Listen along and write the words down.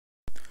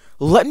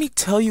Let me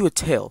tell you a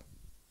tale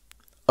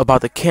about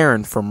the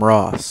Karen from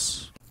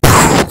Ross.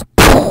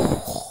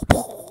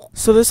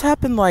 So this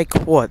happened like,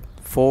 what,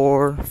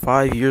 4,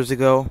 5 years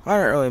ago? I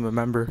don't really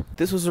remember.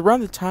 This was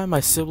around the time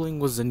my sibling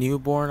was a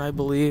newborn, I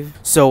believe.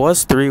 So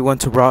us three went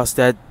to Ross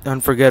that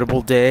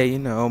unforgettable day, you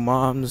know,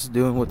 mom's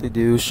doing what they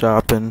do,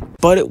 shopping.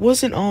 But it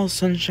wasn't all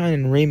sunshine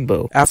and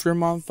rainbow. After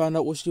mom found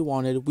out what she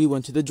wanted, we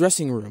went to the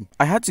dressing room.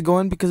 I had to go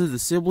in because of the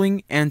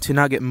sibling and to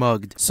not get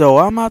mugged. So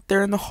I'm out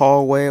there in the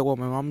hallway while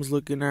my mom was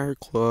looking at her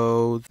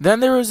clothes. Then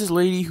there was this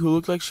lady who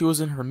looked like she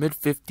was in her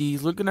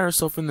mid-50s, looking at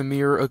herself in the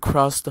mirror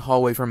across the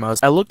hallway from us.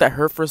 I looked at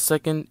her for a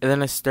second, and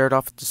then I stared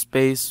off into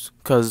space,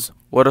 cause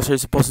what else are you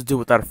supposed to do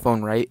without a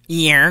phone, right?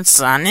 Your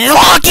son is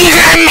looking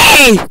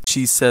at me!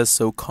 She says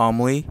so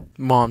calmly.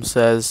 Mom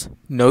says,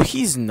 no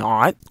he's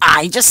not.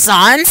 I just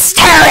saw him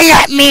staring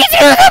at me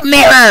through the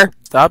mirror!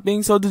 Stop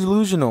being so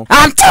delusional.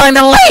 I'm telling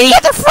the lady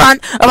at the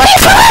front about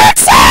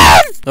his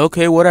son!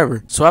 Okay,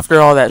 whatever. So after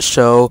all that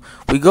show,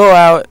 we go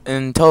out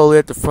and tell the lady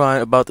at the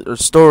front about her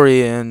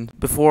story, and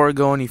before I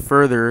go any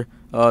further,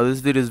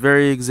 this dude is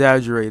very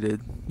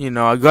exaggerated. You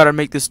know, I gotta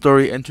make this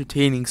story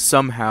entertaining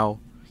somehow.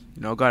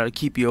 You know, gotta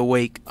keep you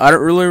awake. I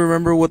don't really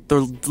remember what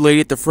the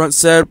lady at the front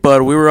said,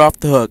 but we were off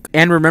the hook.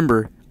 And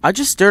remember, I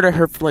just stared at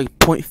her for like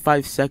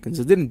 0.5 seconds.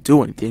 It didn't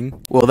do anything.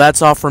 Well,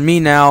 that's all for me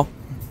now.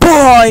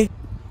 Bye!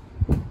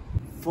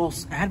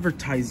 False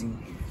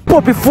advertising.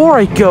 But before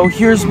I go,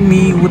 here's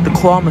me with the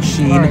claw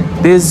machine.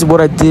 Right. This is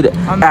what I did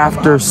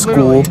after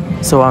school.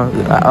 So,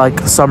 like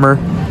summer.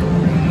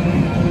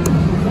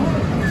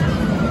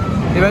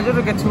 Imagine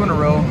we get 2 in a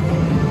row.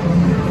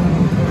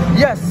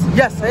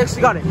 Yes, I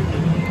actually got it.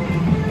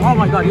 Oh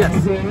my god, yes.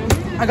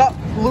 I got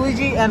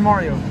Luigi and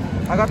Mario.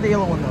 I got the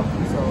yellow one though,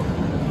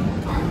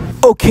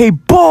 so. Okay,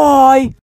 bye!